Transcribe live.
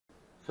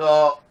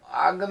So,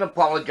 I'm gonna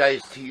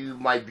apologize to you,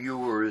 my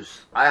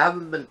viewers. I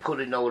haven't been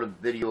putting out a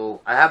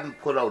video. I haven't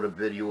put out a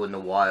video in a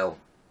while.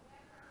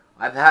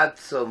 I've had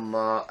some,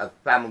 a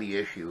family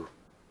issue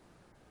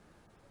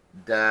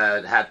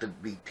that had to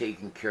be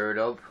taken care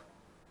of.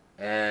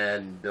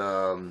 And,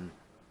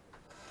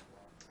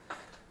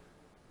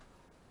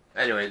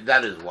 anyway,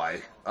 that is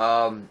why.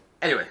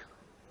 Anyway.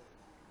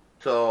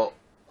 So,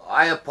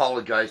 I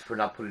apologize for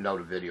not putting out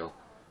a video.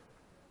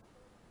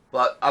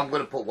 But I'm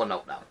gonna put one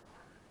out now.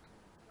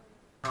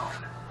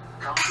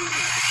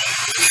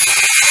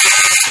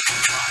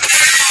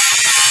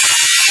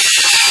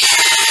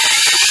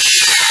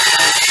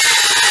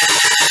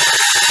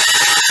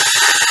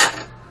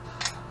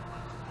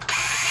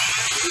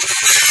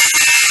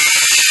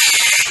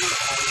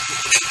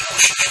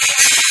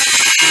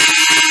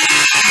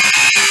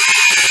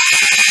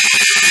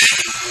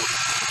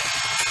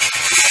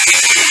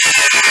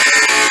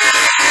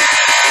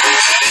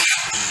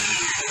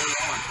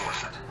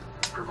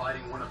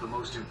 Providing one of the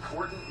most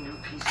important new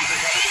pieces of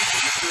evidence.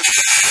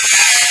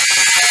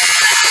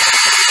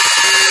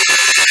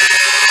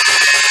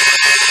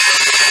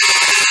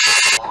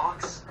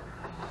 Box.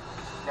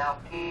 Now,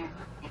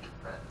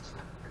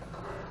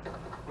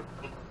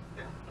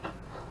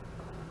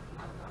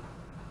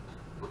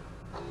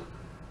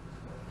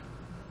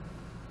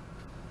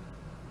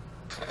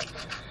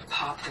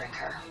 pop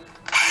drinker.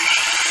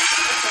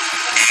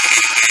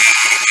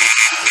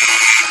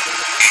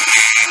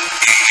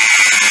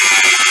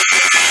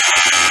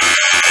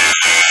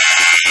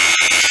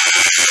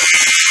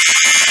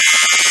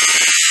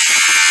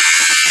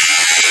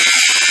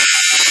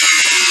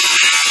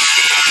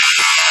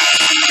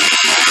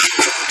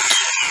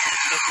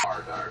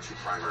 Our two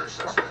primary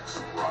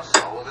suspects, Ross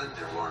Sullivan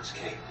and Lawrence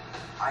Kane.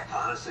 I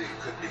honestly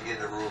couldn't begin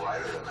to rule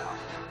either of them out.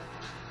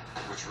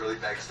 Which really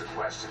begs the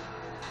question,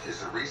 is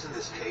the reason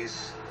this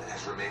case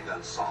has remained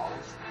unsolved,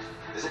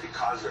 is it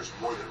because there's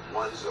more than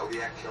one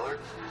Zodiac killer?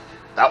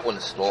 That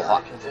one's still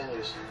hot.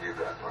 Continues. You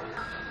bet,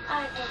 partner.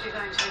 I think you're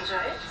going to enjoy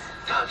it.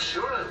 I'm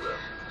sure I will.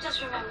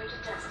 Just remember to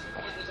test it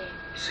every day.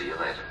 See you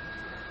later.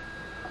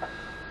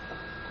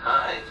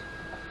 Hi.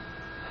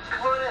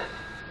 Come on in.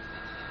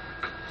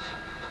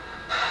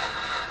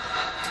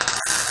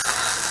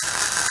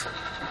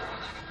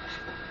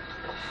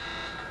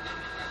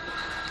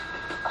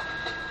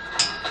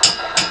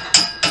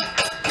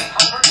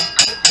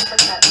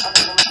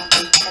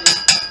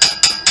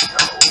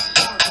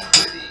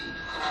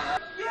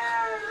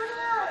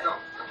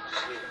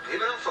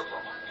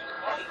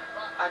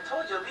 I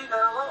told you, leave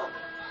that alone.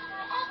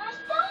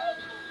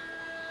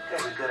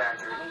 Okay, we good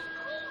actor, isn't he?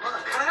 Come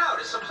on, cut it out.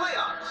 It's some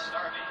playoffs.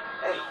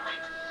 Hey.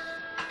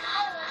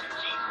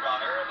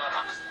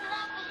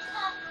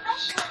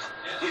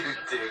 You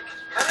dick.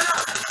 Cut it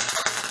out.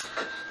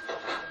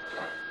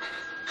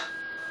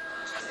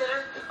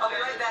 Sitter, I'll be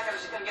right back. I'm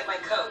just gonna get my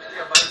coat.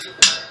 Yeah, buddy.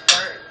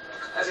 All right.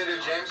 How's it do,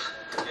 James?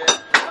 Yeah.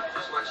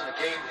 Just watching the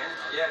game here.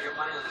 Yeah, you're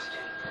money on this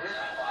game.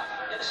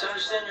 Yeah. So I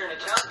understand you're an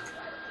accountant?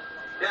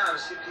 Yeah, I'm a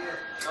CPA.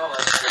 Oh,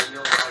 that's great.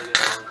 You'll probably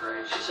get along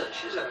great. She's a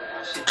CPA.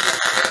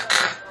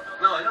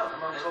 No, I know.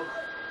 I'm on told.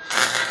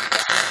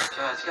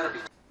 Yeah, it's gotta be.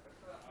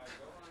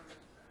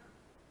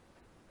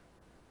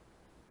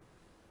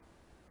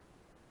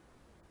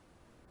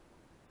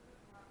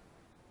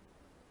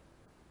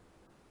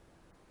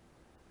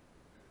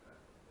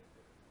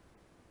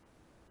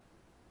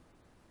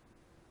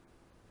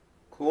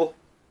 Cool.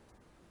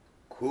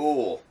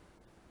 Cool.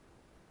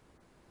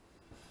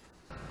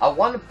 I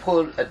want to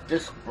put a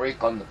disc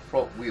brake on the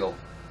front wheel.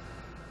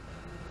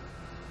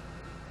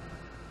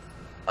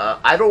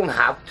 I don't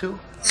have to,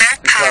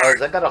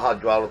 because I got a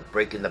hydraulic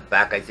brake in the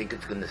back. I think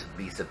it's going to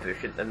be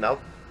sufficient enough.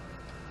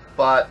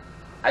 But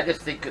I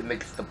just think it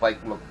makes the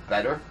bike look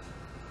better.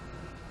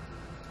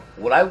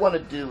 What I want to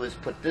do is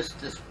put this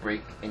disc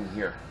brake in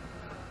here.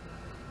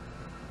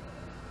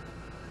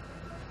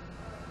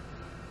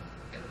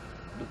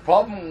 The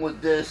problem with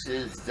this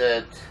is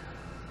that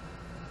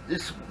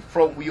this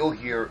front wheel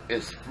here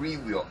is a free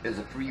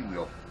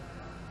wheel.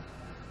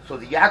 So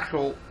the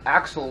actual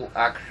axle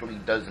actually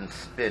doesn't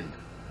spin.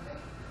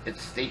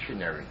 It's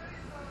stationary.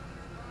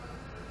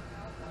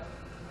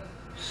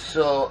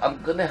 So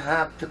I'm gonna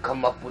have to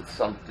come up with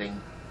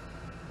something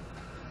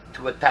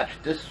to attach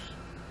this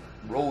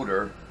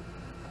rotor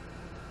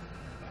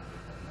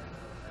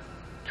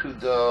to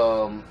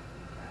the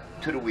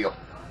wheel,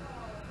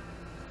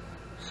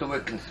 so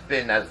it can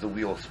spin as the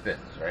wheel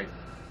spins, right?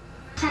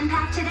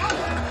 10-pack today.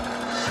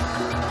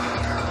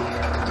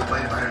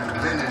 Complained about her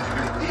defendant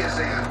doing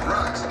PSA on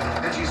drugs,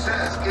 and she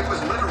says it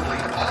was literally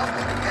awful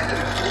and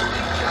it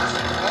totally just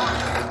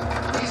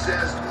awful. He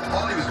says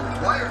all he was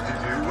required to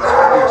do was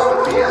produce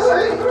the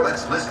PSA.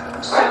 Let's listen.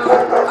 So,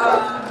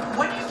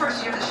 when did you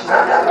first hear that she's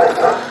on that?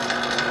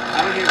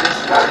 I don't hear this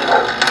until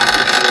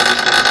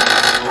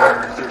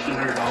after she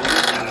over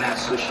 $1,300 and that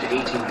switched to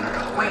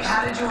 $1,800. Wait,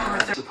 how did you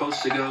over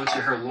Supposed to go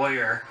to her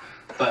lawyer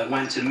but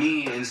went to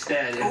me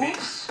instead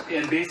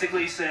and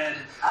basically said...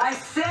 I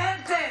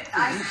sent it!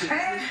 I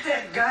sent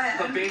it! Go ahead.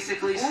 But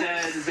basically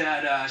said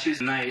that she was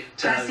tonight.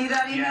 Can I see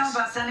that email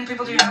about sending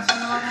people to your house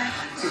on the one night?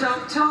 So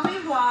tell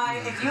me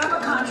why, if you have a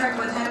contract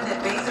with him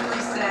that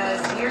basically says,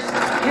 here's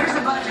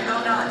a budget,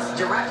 go nuts,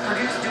 direct,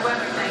 produce, do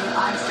everything,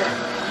 I'm sick,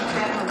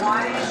 then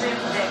why is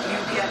it that you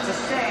get to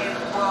say,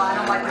 well, I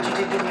don't like what you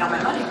did, give me all my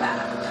money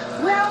back?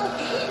 Well,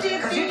 he did.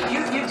 Because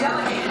you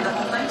delegated the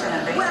whole thing to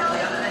him,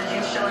 basically, other than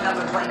you showing up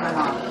and playing my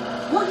mom.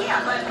 Well,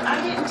 yeah, but I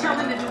didn't tell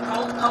him to do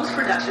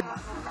post-production.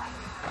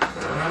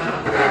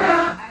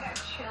 I got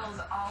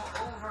chills all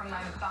over my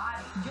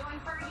body. Join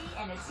Fergie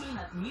and a team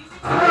of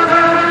music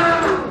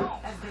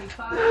as they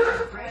follow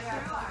a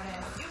breakthrough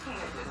artist. You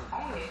can't just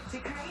own it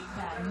to create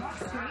the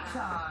next great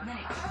song. Then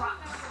it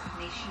drops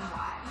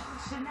nationwide.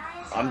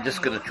 I'm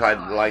just gonna try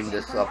to line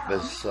this up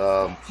as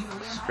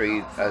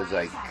straight as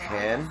I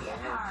can.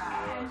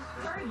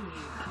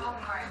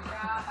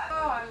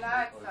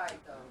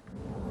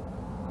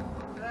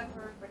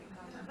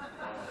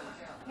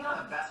 You know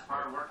the best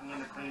part of working in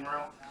the clean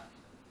room?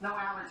 No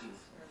allergies.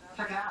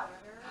 Check it out.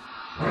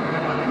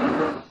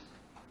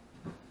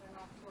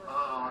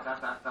 Oh,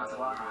 that's a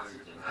lot of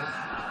oxygen.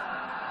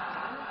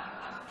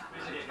 We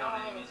should get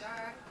going, Amy.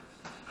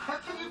 But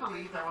can you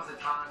believe there was a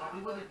time when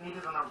we would have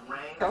needed an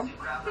array?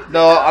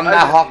 No, I'm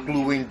not hot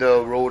gluing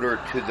the rotor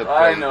to the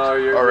plate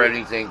or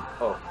anything.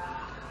 Oh.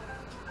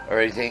 Or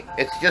anything.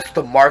 It's just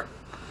to mark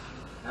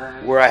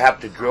where I have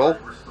to drill,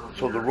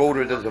 so the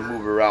rotor doesn't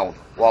move around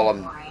while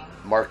I'm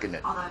marking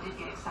it. Although I did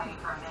get excited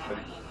for a minute when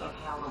he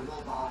inhaled a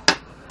wool ball.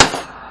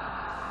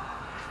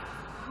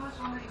 How much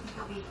longer do you think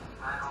he'll be?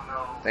 I don't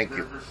know. Thank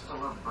you. There's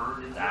still a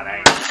bird in All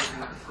right.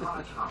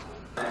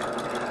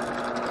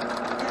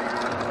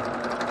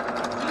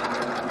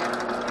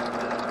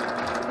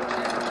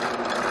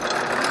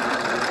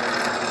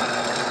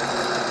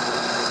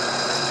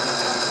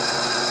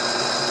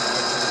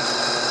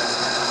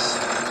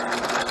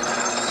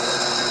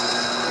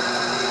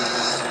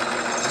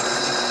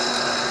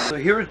 So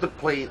here's the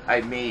plate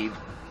I made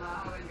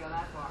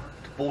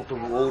to bolt the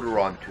rotor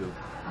onto.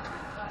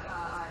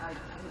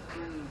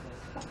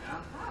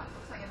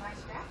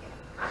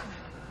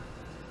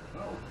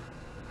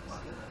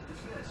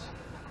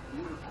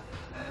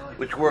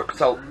 Which works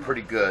out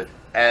pretty good,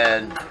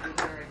 and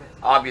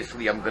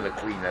obviously I'm gonna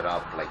clean it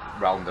up, like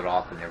round it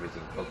off and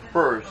everything. But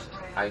first,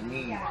 I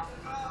need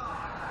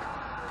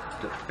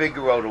to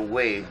figure out a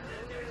way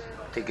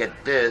to get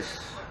this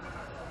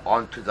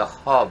onto the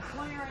hub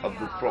of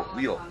the front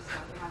wheel.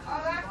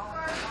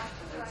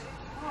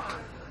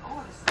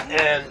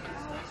 And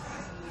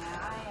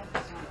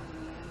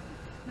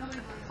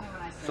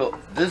so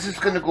this is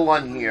gonna go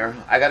on here.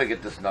 I gotta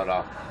get this nut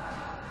off.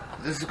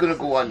 This is gonna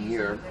go on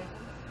here.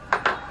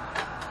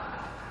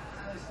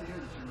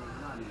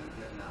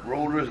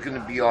 Rotor is going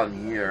to be on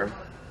here,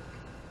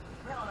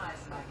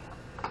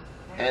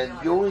 and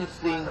the only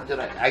thing that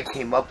I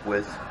came up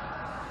with,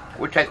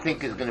 which I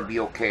think is going to be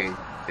okay,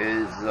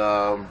 is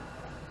I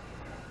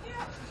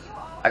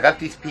got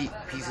these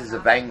pieces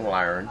of angle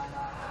iron,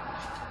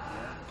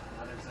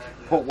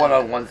 put one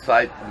on one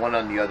side, one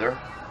on the other,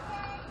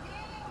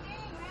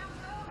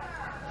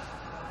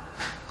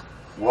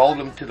 weld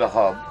them to the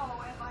hub,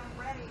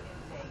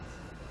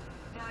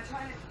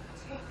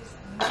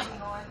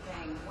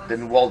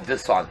 then weld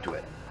this onto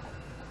it,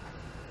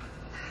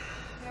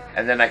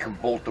 and then I can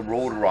bolt the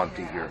rotor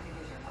onto here.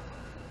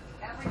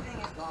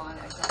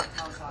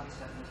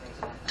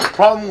 The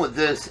problem with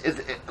this is,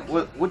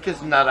 which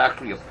is not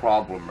actually a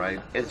problem,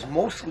 right? It's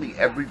mostly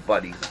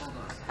everybody.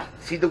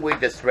 See the way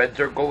the threads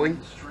are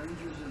going?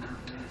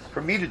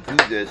 For me to do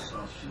this,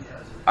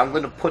 I'm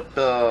going to put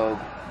the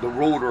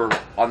rotor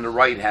on the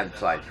right hand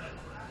side.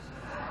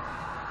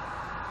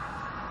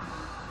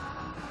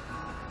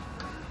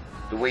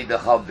 The way the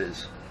hub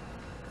is.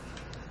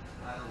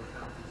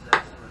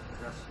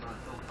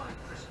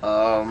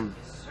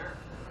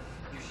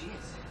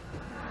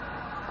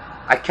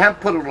 I can't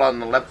put it on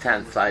the left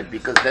hand side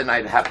because then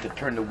I'd have to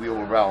turn the wheel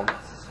around.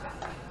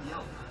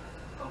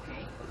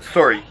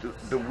 Sorry,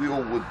 the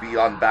wheel would be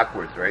on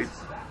backwards, right?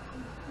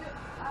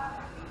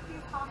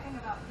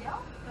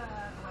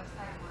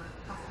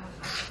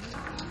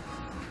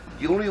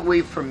 The only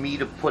way for me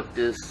to put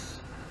this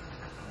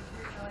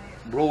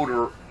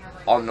rotor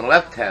on the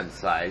left hand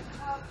side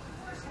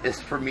is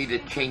for me to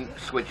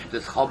switch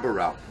this hub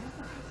around.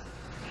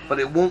 But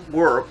it won't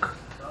work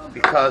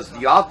because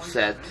the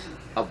offset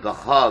of the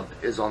hub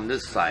is on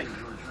this side,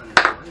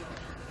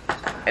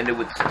 and it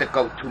would stick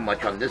out too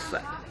much on this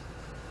side.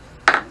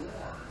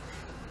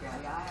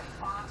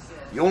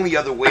 The only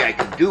other way I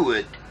can do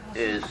it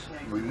is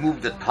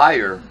remove the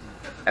tire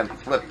and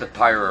flip the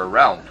tire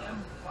around.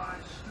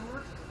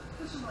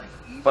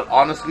 But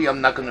honestly,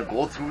 I'm not going to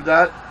go through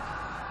that,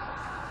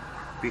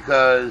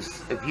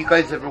 because if you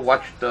guys ever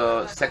watched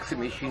the Sexy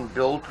Machine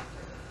build,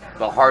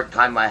 the hard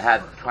time I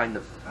had trying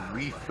to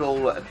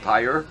refill a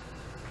tire,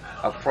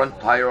 a front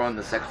tire on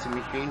the Sexy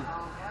Machine,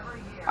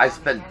 I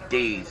spent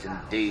days and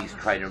days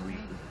trying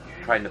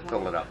to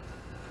fill it up.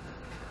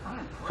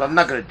 So I'm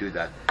not going to do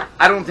that.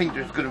 I don't think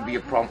there's going to be a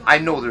problem. I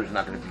know there's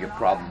not going to be a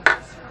problem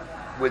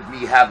with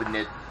me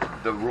having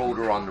the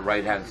rotor on the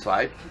right-hand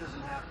side.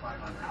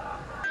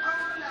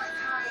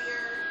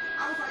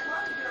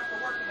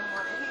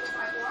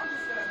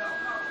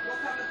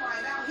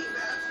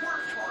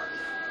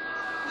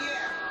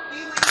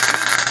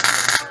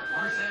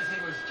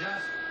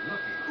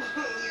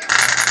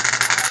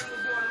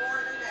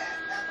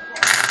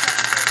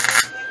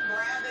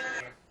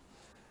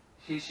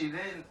 She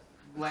then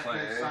let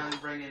her son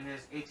bring in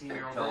his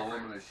 18-year-old Tell a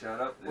woman to shut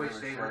up. which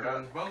they were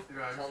doing both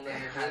drugs, and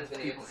had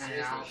people in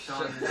and out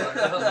selling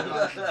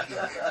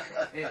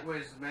It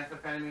was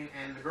methamphetamine,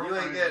 and the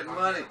girlfriend You ain't getting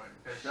money.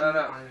 Shut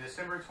up. On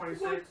December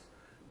 26th,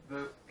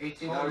 the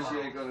 18th. Oh, she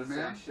ain't gonna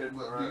say shit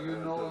for Do you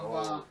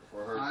know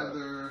for her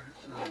either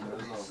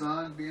his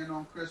son being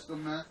on crystal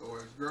meth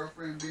or his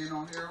girlfriend being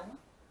on heroin?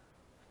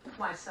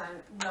 My son,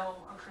 no,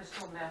 on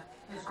crystal meth.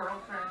 His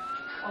girlfriend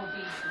OD'd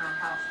in our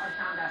house. I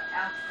found out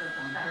after the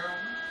On fact.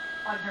 heroin?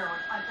 On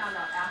heroin. I found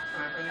out after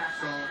the fact.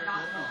 So, I did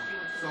not know she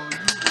was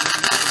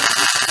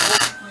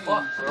you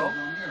Fuck, bro.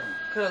 on heroin.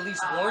 Could at least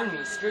warn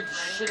me. Scared the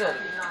shit out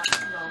of me.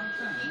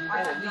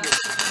 That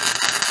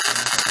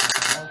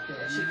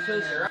shit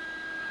kills you.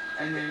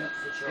 And then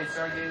it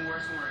started getting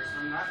worse and worse.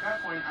 From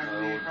that point, I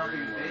believe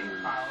probably they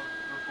filed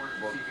reports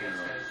to CPS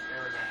because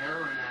there was a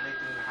heroin addict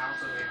in the house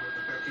with a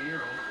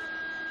 13-year-old.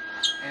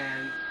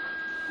 And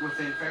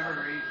within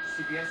February,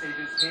 CPS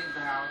agents came to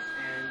the house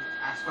and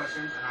asked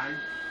questions, and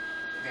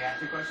they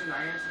asked me questions,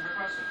 I answered their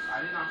questions.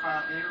 I did not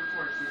file any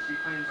reports, which she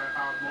claims I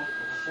filed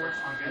multiple reports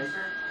against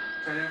her,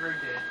 which I never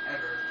did,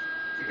 ever,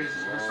 because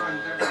her son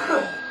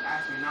definitely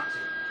asked me not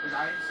to. Because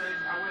I said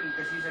I wouldn't,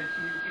 because he said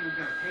he was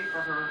going to pay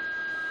for her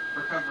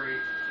recovery,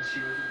 and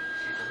she was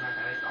a meth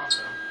addict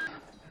also.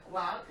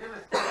 Well, it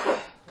was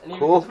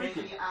Cool.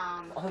 maybe,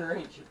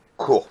 Underage.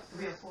 Cool.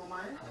 3 or 4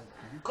 months.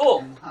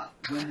 Cool.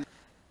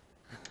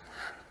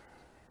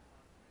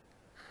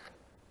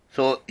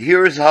 So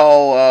here's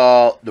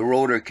how the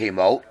rotor came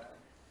out.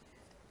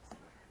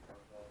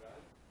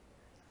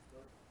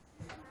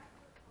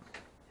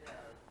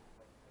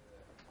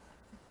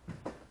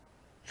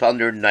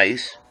 Sounded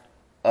nice.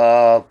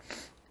 The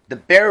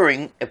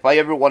bearing, if I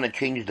ever want to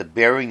change the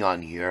bearing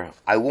on here,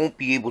 I won't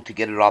be able to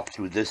get it off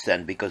through this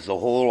end because the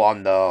hole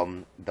on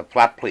the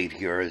flat plate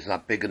here is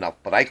not big enough.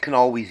 But I can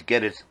always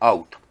get it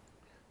out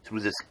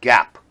through this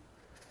gap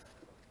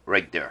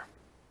right there.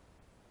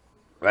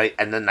 Right,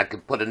 and then I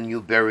can put a new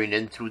bearing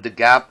in through the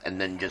gap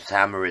and then just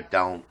hammer it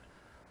down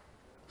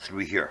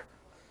through here.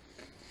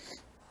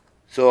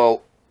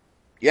 So,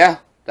 yeah,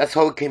 that's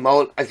how it came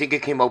out. I think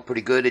it came out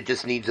pretty good. It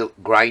just needs a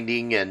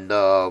grinding and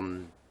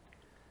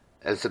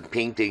some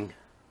painting.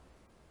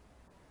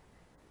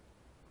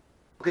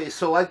 Okay,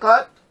 so I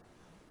got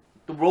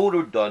the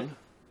rotor done.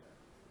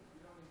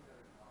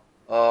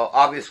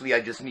 Obviously,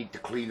 I just need to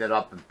clean it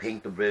up and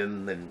paint the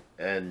rim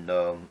and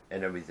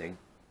everything.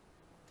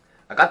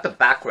 I got the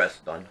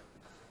backrest done.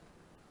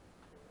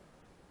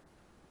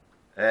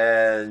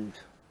 And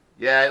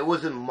yeah, it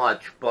wasn't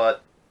much,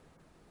 but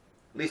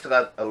at least I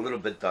got a little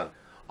bit done.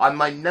 On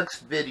my next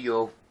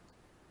video,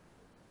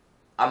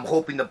 I'm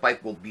hoping the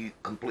bike will be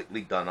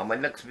completely done. On my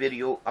next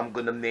video, I'm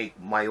going to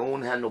make my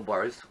own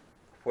handlebars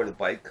for the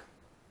bike.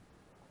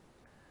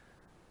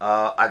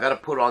 I got to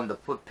put on the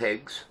foot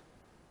pegs,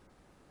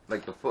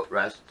 like the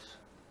footrests.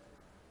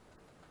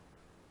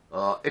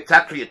 It's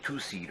actually a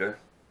 2-seater.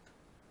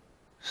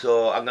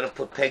 So I'm going to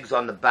put pegs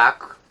on the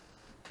back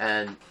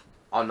and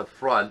on the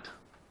front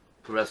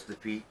to rest the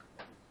feet.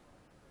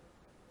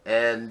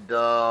 And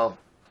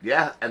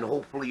yeah, and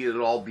hopefully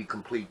it'll all be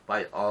complete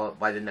by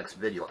the next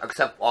video.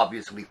 Except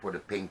obviously for the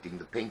painting.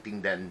 The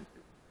painting then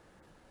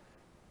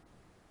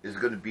is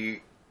going to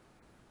be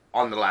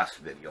on the last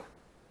video.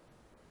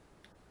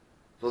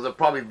 So there'll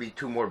probably be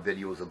 2 more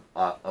videos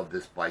of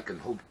this bike, and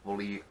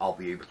hopefully I'll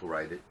be able to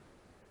ride it.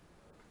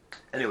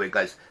 Anyway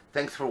guys,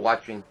 thanks for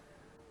watching.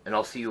 And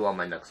I'll see you on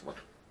my next one.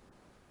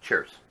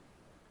 Cheers.